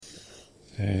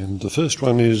And the first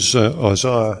one is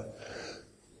Isaiah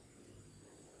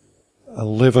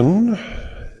 11,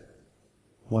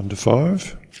 1 to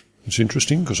 5. It's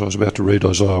interesting because I was about to read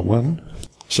Isaiah 1.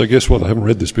 So guess what? I haven't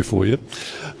read this before yet.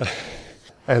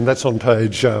 And that's on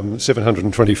page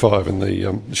 725 in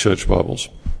the Church Bibles.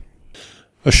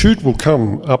 A shoot will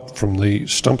come up from the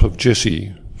stump of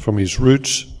Jesse. From his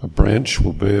roots a branch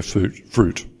will bear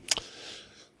fruit.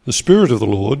 The Spirit of the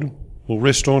Lord will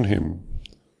rest on him,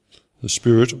 the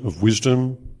Spirit of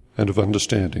wisdom and of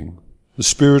understanding, the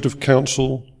Spirit of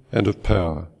counsel and of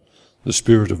power, the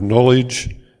Spirit of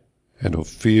knowledge and of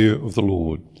fear of the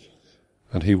Lord,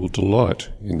 and he will delight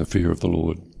in the fear of the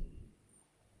Lord.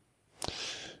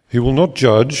 He will not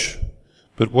judge,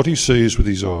 but what he sees with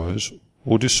his eyes,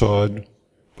 or decide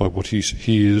by what he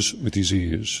hears with his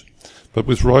ears. But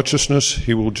with righteousness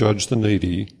he will judge the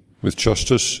needy, with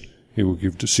justice he will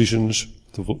give decisions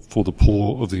for the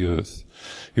poor of the earth.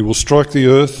 He will strike the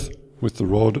earth with the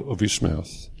rod of his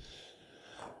mouth.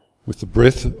 With the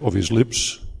breath of his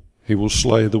lips he will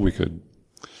slay the wicked.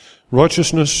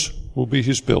 Righteousness will be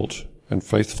his belt, and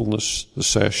faithfulness the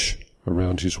sash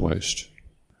around his waist.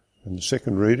 And the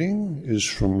second reading is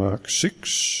from Mark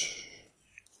 6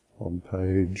 on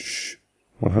page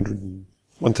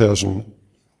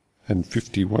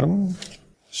 1051,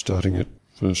 starting at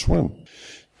verse 1.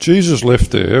 Jesus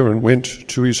left there and went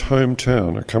to his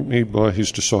hometown, accompanied by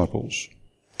his disciples.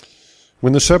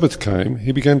 When the Sabbath came,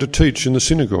 he began to teach in the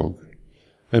synagogue,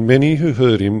 and many who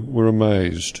heard him were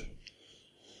amazed.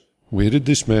 "Where did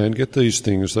this man get these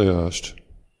things?" they asked.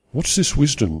 "What's this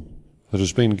wisdom that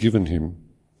has been given him,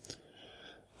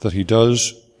 that he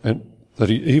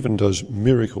even does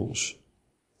miracles?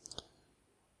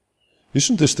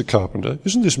 Isn't this the carpenter?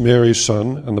 Isn't this Mary's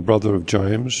son and the brother of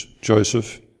James,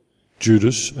 Joseph,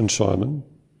 Judas and Simon?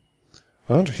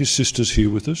 Aren't his sisters here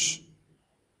with us?"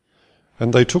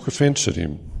 And they took offence at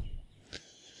him.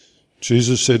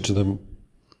 Jesus said to them,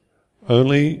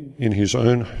 "Only in his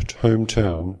own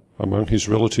hometown, among his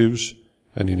relatives,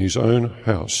 and in his own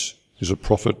house is a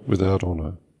prophet without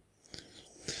honour."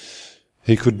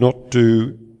 He could not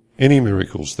do any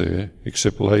miracles there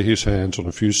except lay his hands on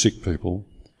a few sick people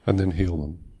and then heal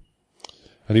them.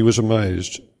 And he was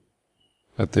amazed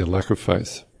at their lack of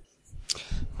faith.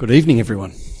 Good evening,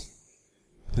 everyone.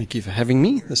 Thank you for having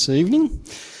me this evening.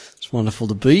 It's wonderful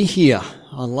to be here.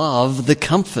 I love the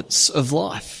comforts of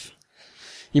life.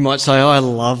 You might say, I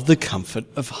love the comfort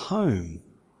of home.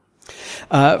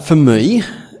 For me,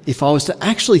 if I was to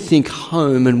actually think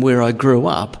home and where I grew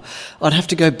up, I'd have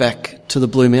to go back to the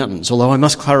Blue Mountains, although I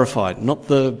must clarify, not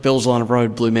the Bells Line of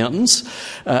Road Blue Mountains.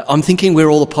 I'm thinking where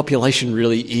all the population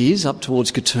really is, up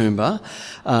towards Katoomba.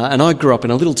 And I grew up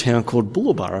in a little town called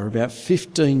Bullaborough, about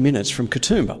 15 minutes from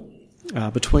Katoomba,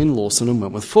 between Lawson and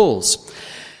Wentworth Falls.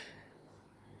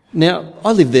 Now,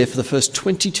 I lived there for the first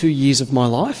 22 years of my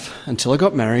life until I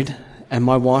got married, and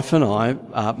my wife and I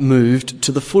moved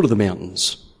to the foot of the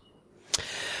mountains.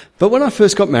 But when I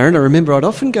first got married, I remember I'd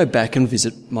often go back and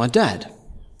visit my dad.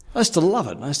 I used to love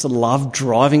it. I used to love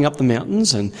driving up the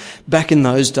mountains, and back in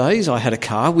those days I had a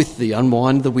car with the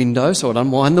unwind the window, so I'd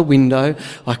unwind the window.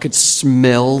 I could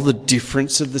smell the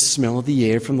difference of the smell of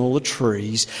the air from all the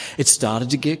trees. It started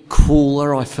to get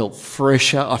cooler. I felt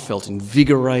fresher. I felt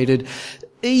invigorated.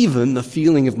 Even the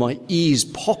feeling of my ears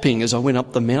popping as I went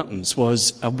up the mountains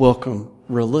was a welcome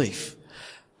relief.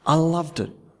 I loved it.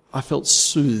 I felt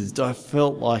soothed. I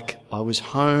felt like I was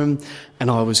home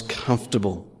and I was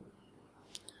comfortable.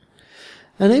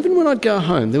 And even when I'd go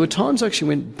home, there were times I actually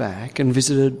went back and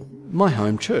visited my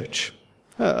home church,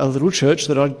 a little church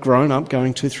that I'd grown up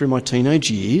going to through my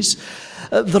teenage years,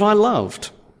 that I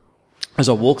loved. As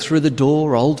I walked through the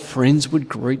door, old friends would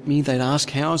greet me. They'd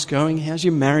ask how I was going, how's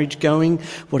your marriage going,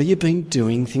 what have you been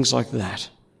doing, things like that.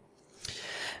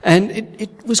 And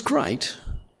it was great.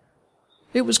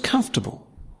 It was comfortable.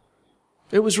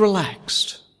 It was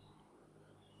relaxed.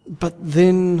 But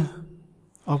then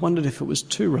I wondered if it was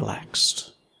too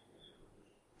relaxed,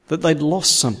 that they'd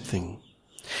lost something.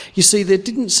 You see, there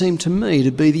didn't seem to me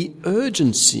to be the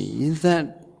urgency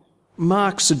that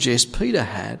Mark suggests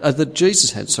that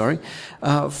Jesus had,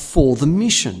 for the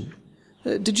mission.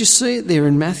 Did you see it there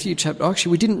in Matthew chapter?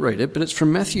 Actually, we didn't read it, but it's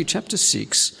from Matthew chapter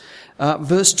 6,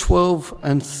 verse 12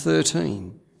 and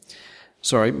 13.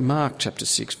 Mark chapter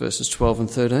 6, verses 12 and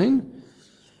 13.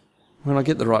 When I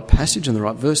get the right passage and the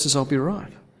right verses, I'll be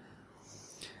right.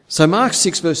 So Mark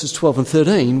 6, verses 12 and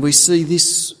 13, we see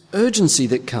this urgency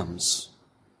that comes.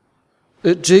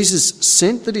 Jesus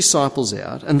sent the disciples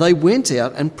out, and they went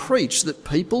out and preached that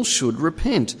people should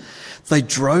repent. They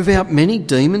drove out many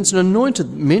demons and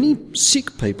anointed many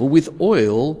sick people with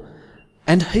oil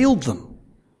and healed them.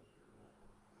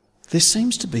 there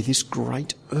seems to be this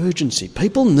great urgency.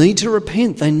 People need to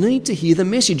repent. They need to hear the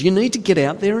message. You need to get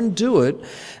out there and do it.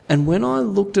 And when I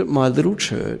looked at my little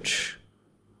church,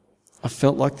 I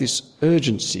felt like this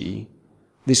urgency,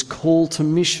 this call to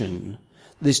mission,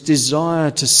 this desire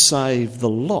to save the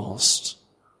lost,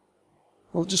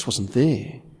 well, it just wasn't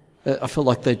there. I felt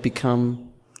like they'd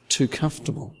become too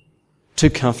comfortable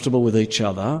with each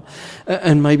other,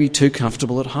 and maybe too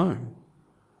comfortable at home.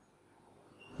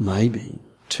 Maybe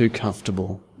too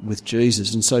comfortable with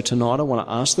Jesus. And so tonight I want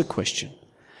to ask the question,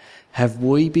 have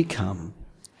we become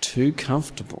too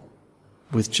comfortable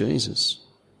with Jesus?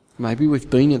 Maybe we've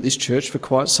been at this church for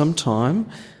quite some time.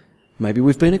 Maybe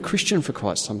we've been a Christian for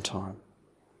quite some time.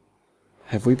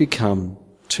 Have we become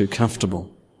too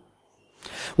comfortable?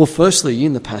 Well, firstly,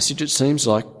 in the passage, it seems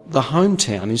like the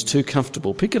hometown is too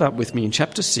comfortable. Pick it up with me in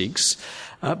chapter 6,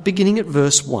 beginning at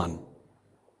verse 1.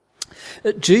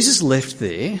 Jesus left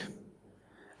there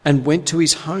and went to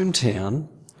his hometown,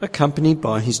 accompanied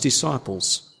by his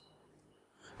disciples.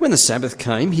 When the Sabbath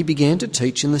came, he began to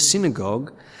teach in the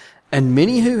synagogue, and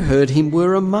many who heard him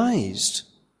were amazed.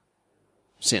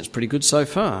 Sounds pretty good so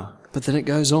far, but then it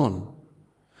goes on.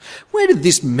 Where did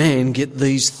this man get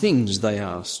these things, they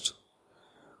asked.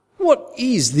 What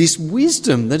is this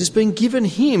wisdom that has been given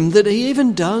him that he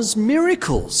even does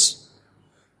miracles?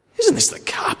 Isn't this the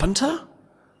carpenter?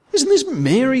 Isn't this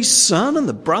Mary's son and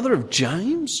the brother of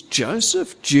James,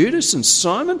 Joseph, Judas and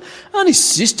Simon? Aren't his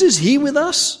sisters here with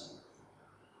us?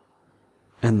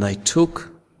 And they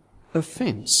took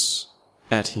offence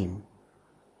at him.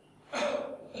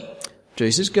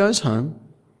 Jesus goes home,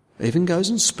 even goes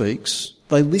and speaks.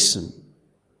 They listen.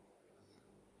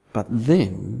 But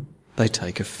then they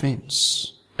take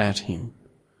offence at him.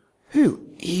 Who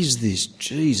is this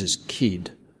Jesus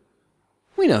kid?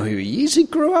 We know who he is. He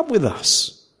grew up with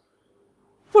us.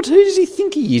 Who does he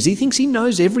think he is? He thinks he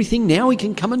knows everything now. He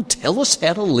can come and tell us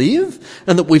how to live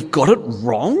and that we've got it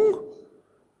wrong.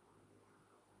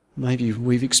 Maybe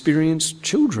we've experienced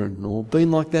children or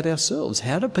been like that ourselves.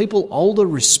 How do people older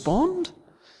respond?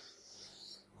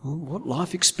 Well, what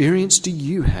life experience do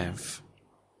you have?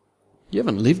 You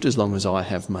haven't lived as long as I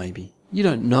have, maybe. You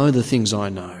don't know the things I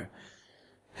know.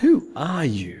 Who are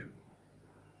you?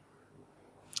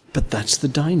 But that's the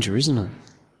danger, isn't it?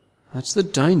 That's the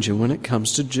danger when it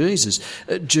comes to Jesus.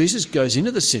 Jesus goes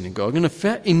into the synagogue and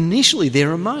initially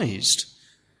they're amazed.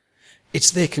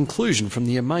 It's their conclusion from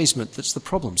the amazement that's the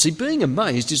problem. See, being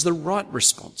amazed is the right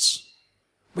response.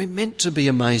 We're meant to be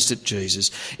amazed at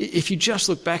Jesus. If you just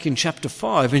look back in chapter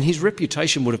 5, and his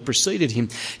reputation would have preceded him,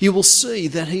 you will see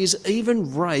that he has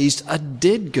even raised a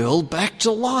dead girl back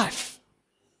to life.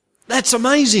 That's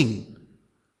amazing.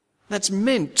 That's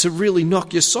meant to really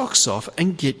knock your socks off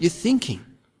and get you thinking.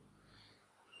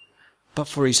 But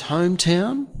for his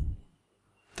hometown,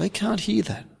 they can't hear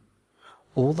that.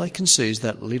 All they can see is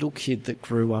that little kid that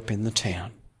grew up in the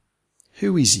town.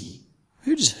 Who is he?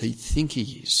 Who does he think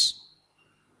he is?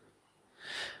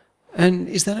 And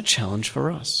is that a challenge for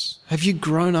us? Have you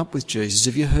grown up with Jesus?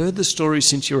 Have you heard the stories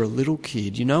since you're a little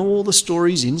kid? You know all the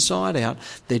stories inside out.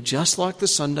 They're just like the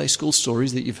Sunday school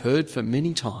stories that you've heard for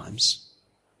many times.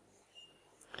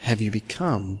 Have you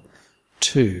become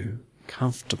too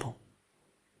comfortable?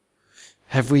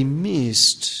 Have we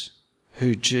missed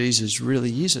who Jesus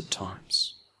really is at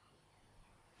times?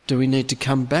 Do we need to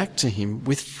come back to him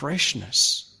with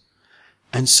freshness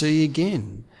and see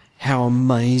again how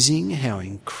amazing, how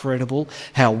incredible,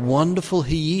 how wonderful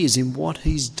he is in what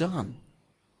he's done?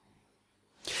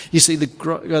 You see,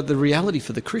 the reality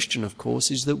for the Christian, of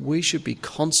course, is that we should be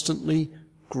constantly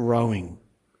growing,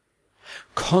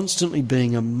 constantly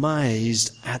being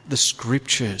amazed at the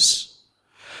Scriptures,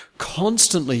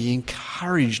 constantly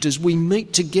encouraged as we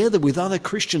meet together with other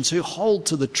Christians who hold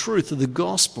to the truth of the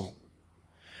gospel,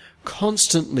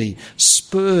 constantly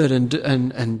spurred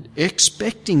and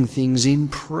expecting things in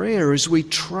prayer as we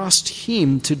trust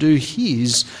him to do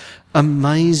his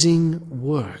amazing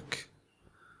work.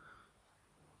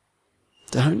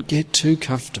 Don't get too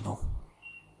comfortable.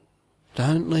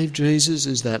 Don't leave Jesus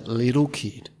as that little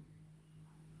kid.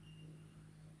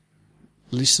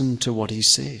 Listen to what he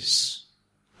says.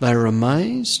 They are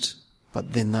amazed,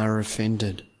 but then they are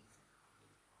offended.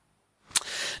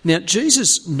 Now,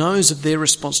 Jesus knows of their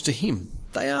response to him.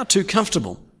 They are too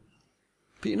comfortable.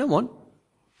 But you know what?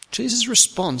 Jesus'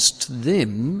 response to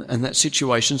them and that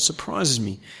situation surprises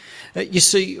me. You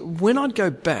see, when I'd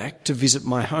go back to visit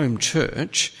my home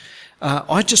church,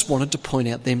 I just wanted to point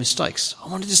out their mistakes. I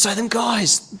wanted to say to them,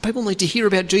 guys, people need to hear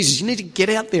about Jesus. You need to get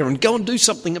out there and go and do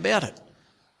something about it.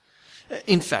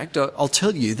 In fact, I'll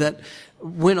tell you that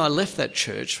When I left that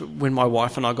church, when my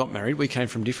wife and I got married, we came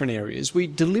from different areas. We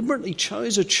deliberately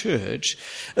chose a church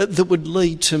that would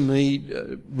lead to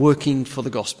me working for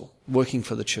the gospel, working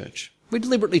for the church. We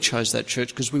deliberately chose that church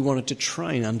because we wanted to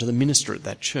train under the minister at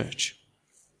that church.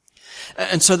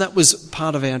 And so that was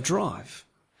part of our drive.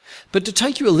 But to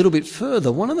take you a little bit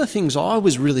further, one of the things I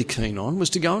was really keen on was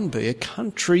to go and be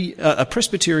a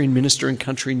Presbyterian minister in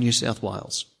country New South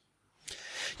Wales.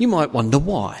 You might wonder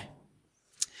why.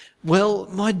 Well,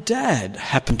 my dad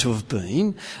happened to have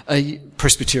been a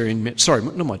Presbyterian,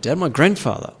 my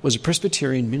grandfather was a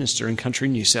Presbyterian minister in country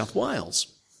New South Wales.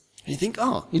 And you think,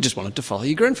 you just wanted to follow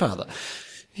your grandfather.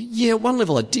 Yeah, at one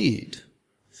level I did.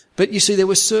 But you see, there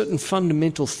were certain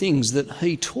fundamental things that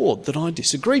he taught that I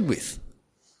disagreed with.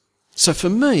 So for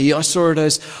me, I saw it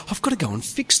as, I've got to go and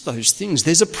fix those things.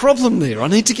 There's a problem there. I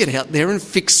need to get out there and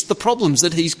fix the problems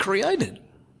that he's created.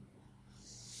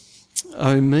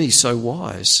 Oh me, so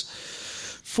wise.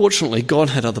 Fortunately, God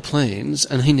had other plans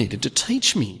and he needed to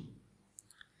teach me.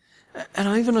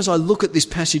 And even as I look at this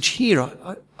passage here,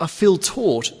 I feel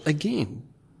taught again.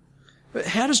 But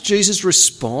how does Jesus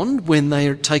respond when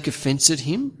they take offence at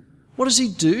him? What does he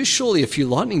do? Surely a few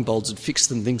lightning bolts would fix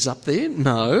them things up there.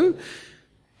 No,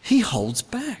 he holds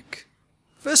back.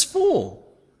 Verse 4,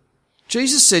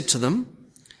 Jesus said to them,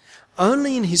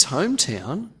 only in his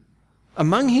hometown,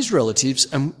 among his relatives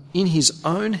and in his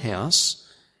own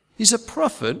house, is a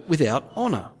prophet without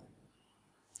honour.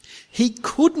 He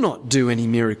could not do any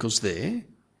miracles there,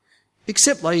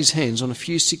 except lay his hands on a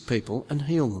few sick people and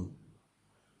heal them.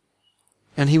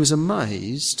 And he was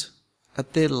amazed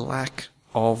at their lack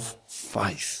of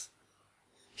faith.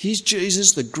 Here's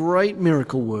Jesus, the great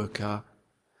miracle worker,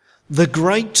 the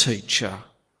great teacher.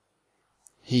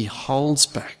 He holds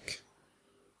back,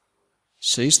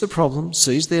 sees the problem,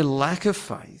 sees their lack of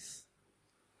faith.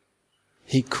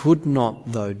 He could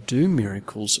not, though, do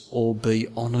miracles or be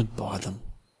honoured by them.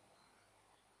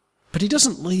 But he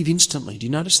doesn't leave instantly. Do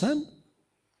you notice that?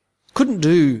 Couldn't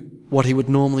do what he would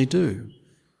normally do.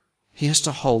 He has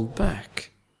to hold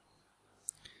back.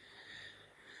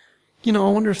 You know,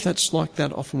 I wonder if that's like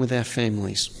that often with our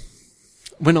families.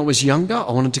 When I was younger,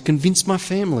 I wanted to convince my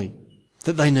family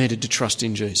that they needed to trust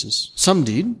in Jesus. Some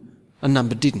did, a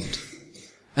number didn't.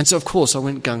 And so, of course, I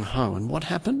went gung-ho. And what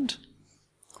happened?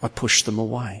 I pushed them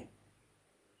away.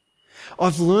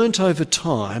 I've learnt over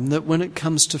time that when it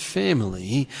comes to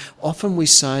family, often we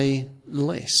say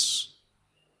less.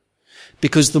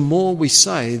 Because the more we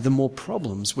say, the more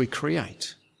problems we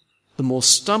create. The more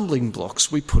stumbling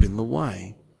blocks we put in the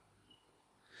way.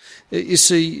 You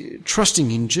see,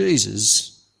 trusting in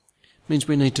Jesus means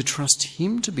we need to trust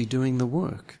him to be doing the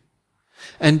work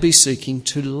and be seeking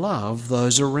to love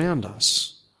those around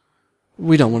us.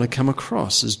 We don't want to come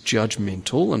across as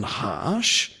judgmental and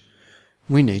harsh.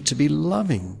 We need to be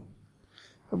loving.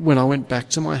 When I went back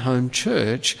to my home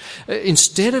church,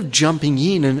 instead of jumping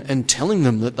in and telling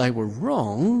them that they were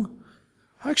wrong,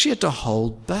 I actually had to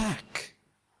hold back.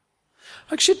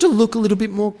 I actually had to look a little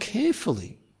bit more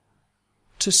carefully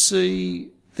to see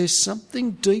there's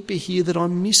something deeper here that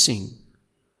I'm missing.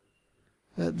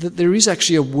 That there is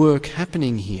actually a work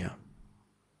happening here.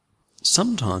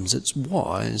 Sometimes it's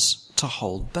wise to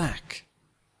hold back.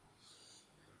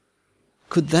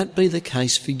 Could that be the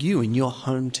case for you in your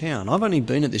hometown? I've only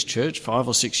been at this church 5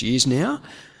 or 6 years now,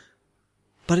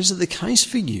 but is it the case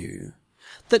for you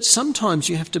that sometimes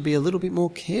you have to be a little bit more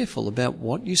careful about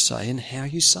what you say and how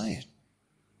you say it?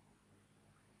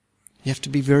 You have to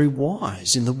be very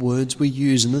wise in the words we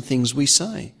use and the things we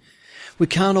say. We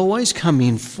can't always come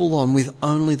in full on with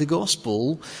only the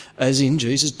gospel, as in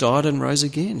Jesus died and rose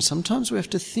again. Sometimes we have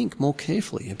to think more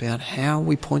carefully about how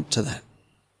we point to that.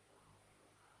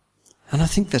 And I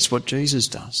think that's what Jesus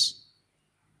does.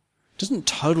 It doesn't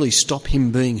totally stop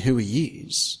him being who he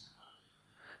is,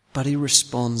 but he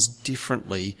responds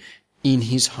differently in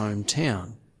his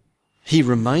hometown. He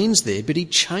remains there, but he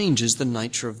changes the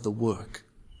nature of the work.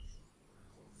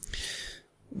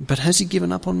 But has he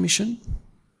given up on mission?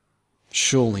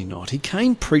 Surely not. He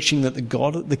came preaching that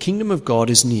the kingdom of God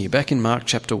is near, back in Mark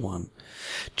chapter 1.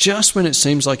 Just when it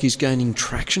seems like he's gaining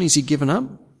traction, is he given up?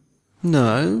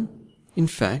 No. In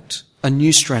fact, a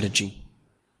new strategy.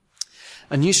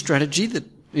 A new strategy that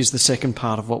is the second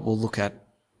part of what we'll look at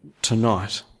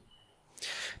tonight.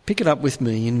 Pick it up with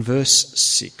me in verse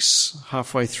 6,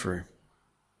 halfway through.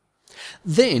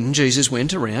 Then Jesus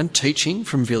went around teaching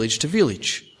from village to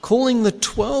village. Calling the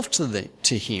 12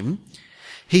 to him,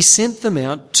 he sent them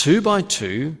out 2 by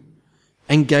 2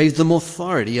 and gave them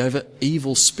authority over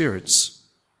evil spirits.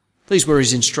 These were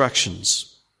his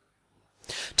instructions.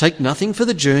 Take nothing for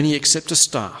the journey except a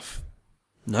staff.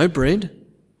 No bread,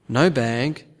 no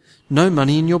bag, no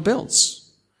money in your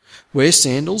belts. Wear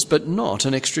sandals, but not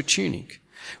an extra tunic.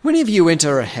 Whenever you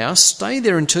enter a house, stay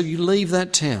there until you leave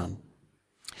that town.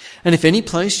 And if any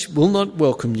place will not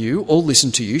welcome you or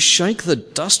listen to you, shake the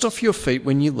dust off your feet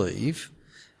when you leave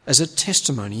as a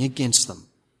testimony against them.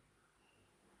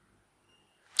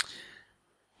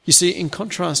 You see, in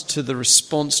contrast to the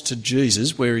response to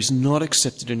Jesus, where he's not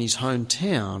accepted in his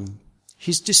hometown,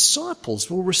 his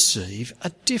disciples will receive a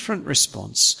different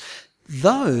response.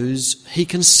 Those he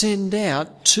can send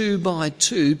out 2 by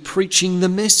 2 preaching the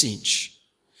message.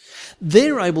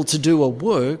 They're able to do a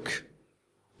work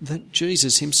that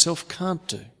Jesus himself can't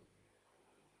do.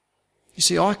 You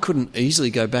see, I couldn't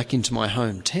easily go back into my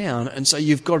hometown and say,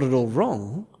 you've got it all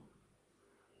wrong,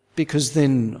 because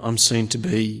then I'm seen to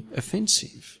be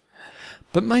offensive.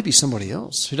 But maybe somebody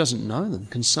else who doesn't know them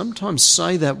can sometimes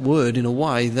say that word in a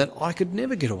way that I could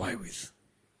never get away with.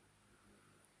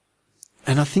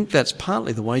 And I think that's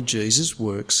partly the way Jesus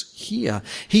works here.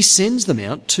 He sends them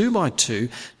out 2 by 2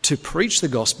 to preach the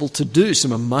gospel, to do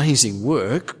some amazing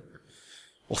work.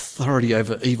 Authority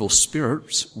over evil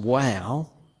spirits, wow.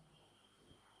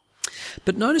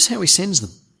 But notice how he sends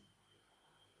them.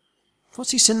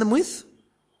 What's he send them with?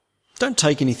 Don't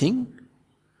take anything.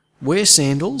 Wear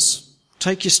sandals.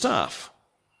 Take your staff.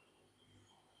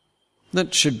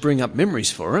 That should bring up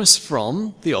memories for us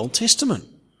from the Old Testament.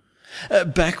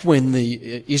 Back when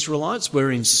the Israelites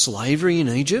were in slavery in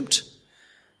Egypt,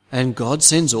 and God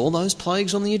sends all those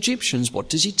plagues on the Egyptians, what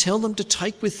does he tell them to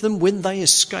take with them when they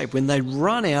escape, when they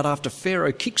run out after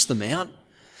Pharaoh kicks them out?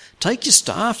 Take your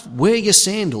staff, wear your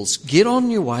sandals, get on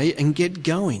your way and get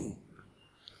going.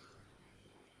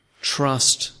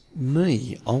 Trust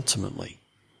me, ultimately.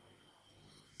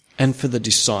 And for the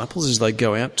disciples, as they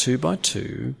go out 2 by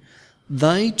 2,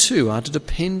 they too are to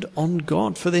depend on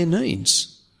God for their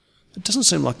needs. It doesn't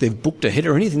seem like they've booked ahead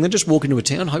or anything. They just walk into a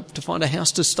town, hope to find a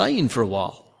house to stay in for a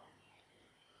while.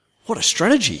 What a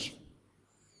strategy.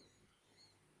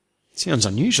 Sounds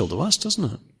unusual to us, doesn't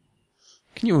it?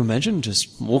 Can you imagine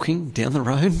just walking down the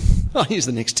road? Oh, here's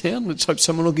the next town. Let's hope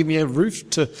someone will give me a roof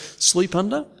to sleep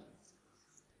under.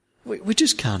 We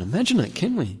just can't imagine it,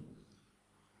 can we?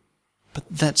 But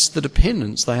that's the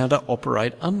dependence they are to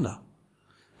operate under.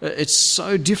 It's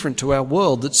so different to our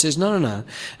world that says, no.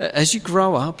 As you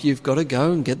grow up, you've got to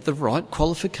go and get the right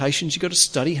qualifications. You've got to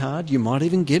study hard. You might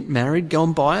even get married, go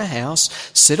and buy a house,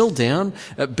 settle down,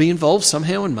 be involved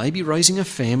somehow in maybe raising a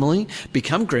family,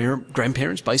 become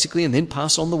grandparents basically, and then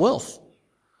pass on the wealth.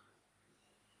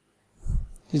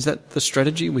 Is that the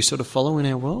strategy we sort of follow in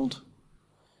our world?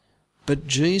 But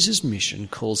Jesus' mission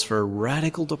calls for a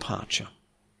radical departure.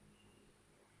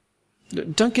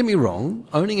 Don't get me wrong,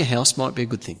 owning a house might be a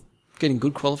good thing. Getting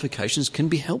good qualifications can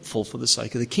be helpful for the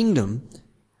sake of the kingdom.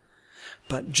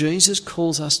 But Jesus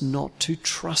calls us not to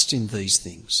trust in these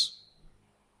things,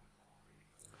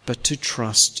 but to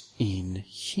trust in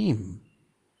him.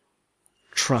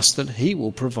 Trust that he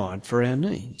will provide for our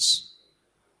needs.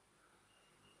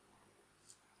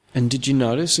 And did you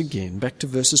notice again, back to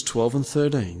verses 12 and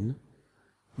 13,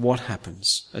 what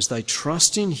happens? As they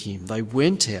trust in him, they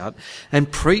went out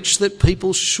and preached that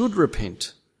people should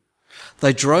repent.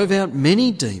 They drove out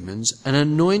many demons and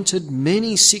anointed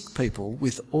many sick people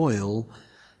with oil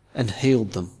and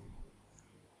healed them.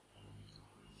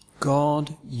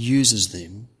 God uses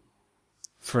them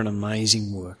for an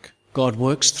amazing work. God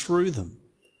works through them.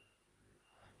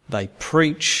 They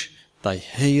preach, they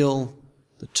heal,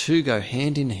 the two go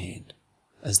hand in hand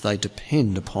as they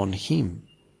depend upon him.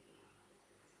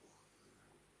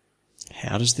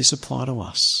 How does this apply to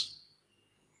us?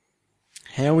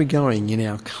 How are we going in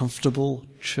our comfortable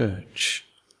church?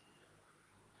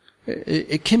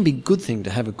 It can be a good thing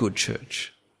to have a good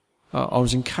church. I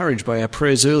was encouraged by our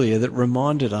prayers earlier that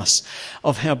reminded us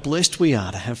of how blessed we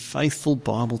are to have faithful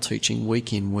Bible teaching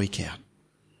week in, week out.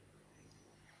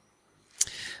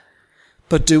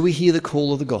 But do we hear the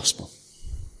call of the gospel?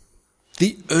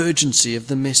 The urgency of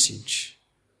the message?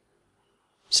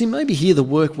 See, maybe here the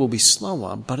work will be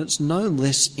slower, but it's no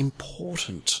less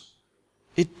important.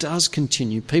 It does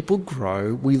continue. People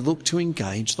grow. We look to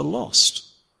engage the lost.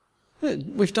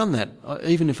 We've done that,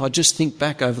 even if I just think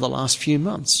back over the last few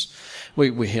months.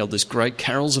 We held this great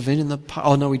carols event in the park.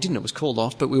 Oh, no, we didn't. It was called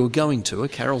off, but we were going to a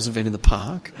carols event in the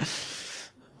park.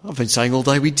 I've been saying all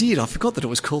day we did. I forgot that it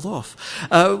was called off.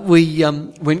 We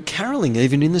went caroling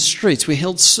even in the streets. We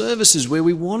held services where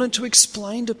we wanted to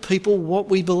explain to people what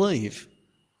we believe.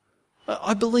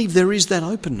 I believe there is that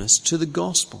openness to the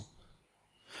gospel.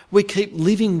 We keep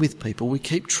living with people. We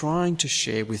keep trying to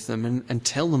share with them and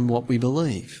tell them what we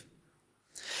believe.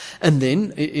 And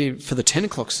then, for the 10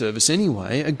 o'clock service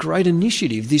anyway, a great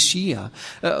initiative this year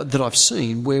that I've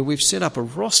seen where we've set up a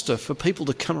roster for people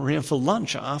to come around for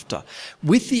lunch after,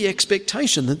 with the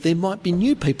expectation that there might be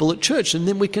new people at church and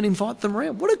then we can invite them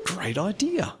around. What a great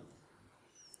idea.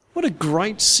 What a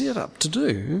great setup to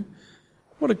do.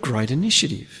 What a great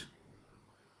initiative.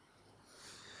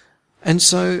 And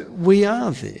so we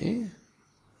are there,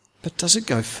 but does it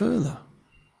go further?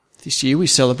 This year we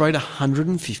celebrate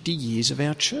 150 years of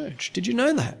our church. Did you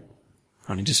know that?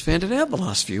 I only just found it out the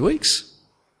last few weeks.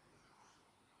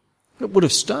 It would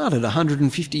have started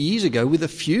 150 years ago with a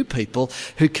few people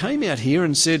who came out here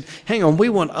and said, hang on, we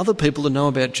want other people to know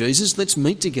about Jesus. Let's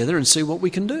meet together and see what we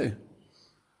can do.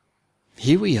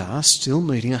 Here we are, still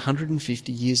meeting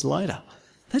 150 years later.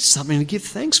 That's something to give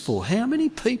thanks for. How many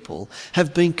people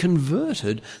have been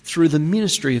converted through the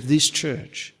ministry of this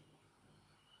church?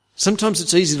 Sometimes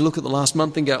it's easy to look at the last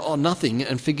month and go, oh, nothing,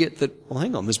 and forget that, well,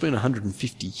 hang on, there's been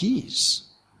 150 years.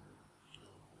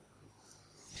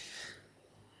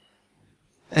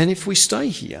 And if we stay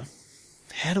here,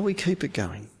 how do we keep it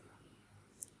going?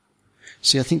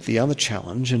 See, I think the other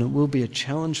challenge, and it will be a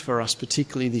challenge for us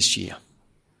particularly this year,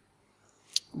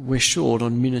 we're short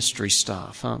on ministry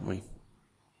staff, aren't we?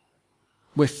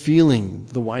 We're feeling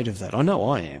the weight of that. I know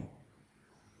I am.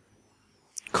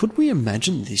 Could we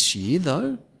imagine this year,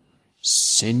 though,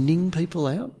 sending people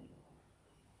out?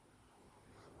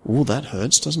 Oh, that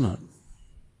hurts, doesn't it?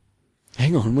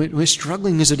 Hang on, we're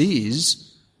struggling as it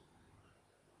is.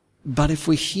 But if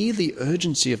we hear the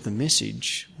urgency of the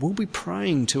message, we'll be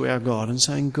praying to our God and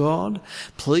saying, God,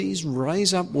 please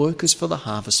raise up workers for the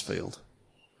harvest field.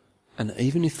 And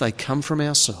even if they come from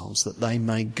ourselves, that they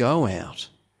may go out,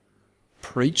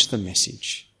 preach the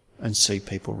message, and see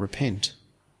people repent.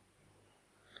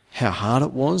 How hard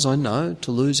it was, I know,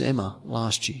 to lose Emma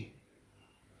last year.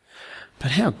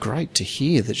 But how great to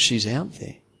hear that she's out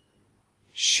there,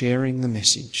 sharing the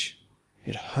message.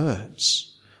 It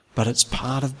hurts, but it's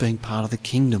part of being part of the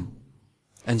kingdom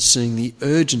and seeing the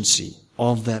urgency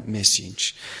of that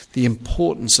message, the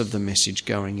importance of the message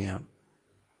going out.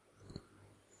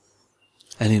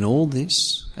 And in all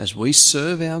this, as we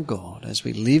serve our God, as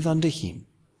we live under Him,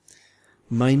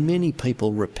 may many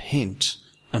people repent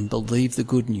and believe the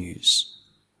good news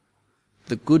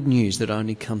that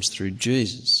only comes through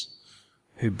Jesus,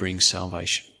 who brings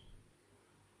salvation.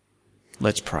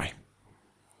 Let's pray.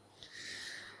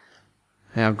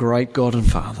 Our great God and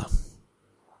Father,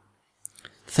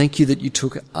 thank you that you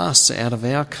took us out of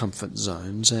our comfort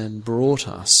zones and brought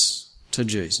us to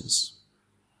Jesus.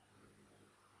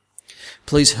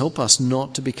 Please help us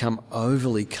not to become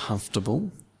overly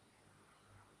comfortable,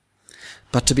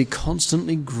 but to be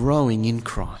constantly growing in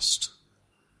Christ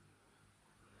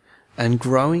and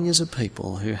growing as a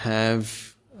people who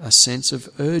have a sense of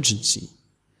urgency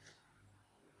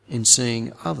in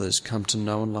seeing others come to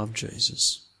know and love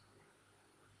Jesus.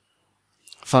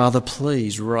 Father,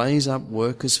 please raise up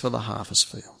workers for the harvest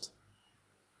field,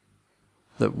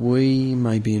 that we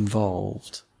may be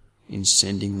involved in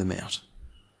sending them out.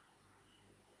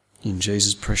 In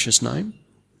Jesus' precious name,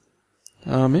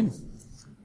 Amen.